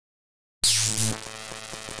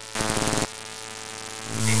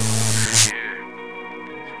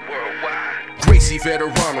Gracie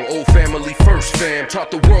Veterano, old family first fam.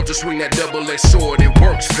 Taught the world to swing that double-edged sword, it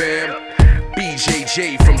works fam.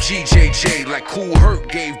 BJJ from GJJ, like Cool Herc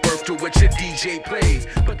gave birth to what your DJ plays.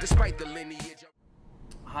 But despite the lineage.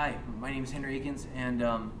 Hi, my name is Akins, and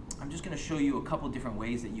I'm just going to show you a couple different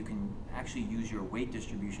ways that you can actually use your weight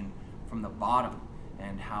distribution from the bottom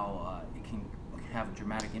and how it can have a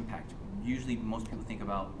dramatic impact. Usually most people think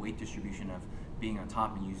about weight distribution of being on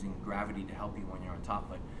top and using gravity to help you when you're on top,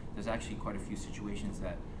 but there's actually quite a few situations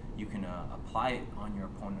that you can apply it on your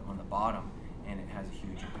opponent on the bottom, and it has a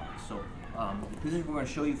huge impact. So the position we're going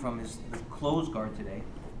to show you from is the closed guard today.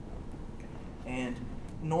 And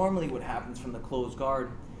normally what happens from the closed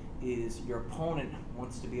guard is your opponent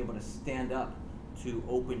wants to be able to stand up to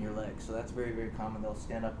open your legs. So that's very, very common. They'll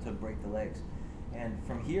stand up to break the legs. And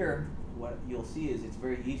from here, what you'll see is it's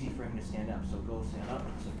very easy for him to stand up. So go stand up,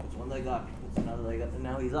 so he puts one leg up, he puts another leg up, and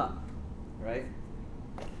now he's up, right?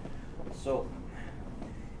 So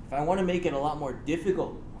if I want to make it a lot more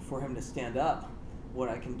difficult for him to stand up, what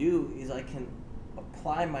I can do is I can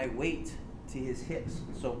apply my weight to his hips.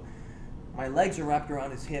 So my legs are wrapped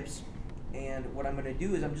around his hips, and what I'm going to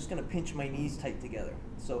do is I'm just going to pinch my knees tight together.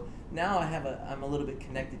 So now I'm a little bit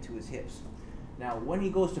connected to his hips. Now when he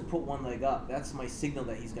goes to put one leg up, that's my signal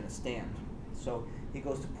that he's going to stand. So he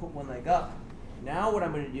goes to put one leg up. Now what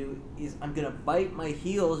I'm going to do is I'm going to bite my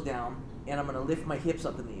heels down, and I'm going to lift my hips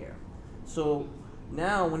up in the air. So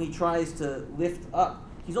now when he tries to lift up,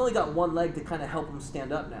 he's only got one leg to kind of help him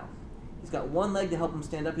stand up now. He's got one leg to help him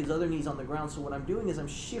stand up, his other knee's on the ground. So what I'm doing is I'm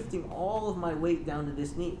shifting all of my weight down to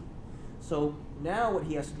this knee. So now what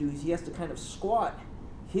he has to do is he has to kind of squat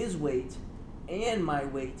his weight and my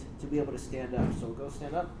weight to be able to stand up. So go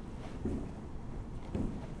stand up.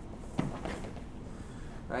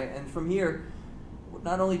 Right, and from here,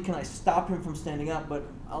 not only can I stop him from standing up, but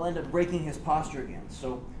I'll end up breaking his posture again.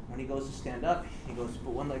 So when he goes to stand up, he goes to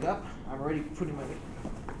put one leg up. I'm already putting my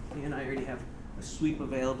weight, and I already have a sweep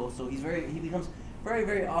available. So he becomes very,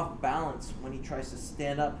 very off balance when he tries to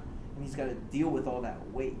stand up, and he's got to deal with all that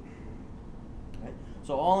weight. Right?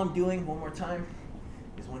 So all I'm doing one more time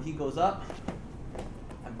is when he goes up,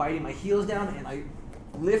 I'm biting my heels down and I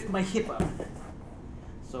lift my hip up.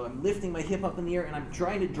 So I'm lifting my hip up in the air and I'm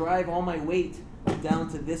trying to drive all my weight down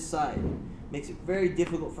to this side. Makes it very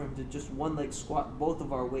difficult for him to just one leg squat both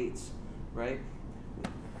of our weights, right?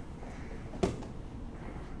 And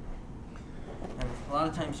a lot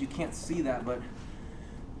of times you can't see that, but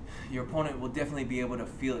your opponent will definitely be able to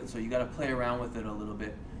feel it. So you got to play around with it a little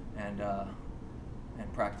bit and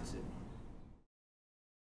practice it.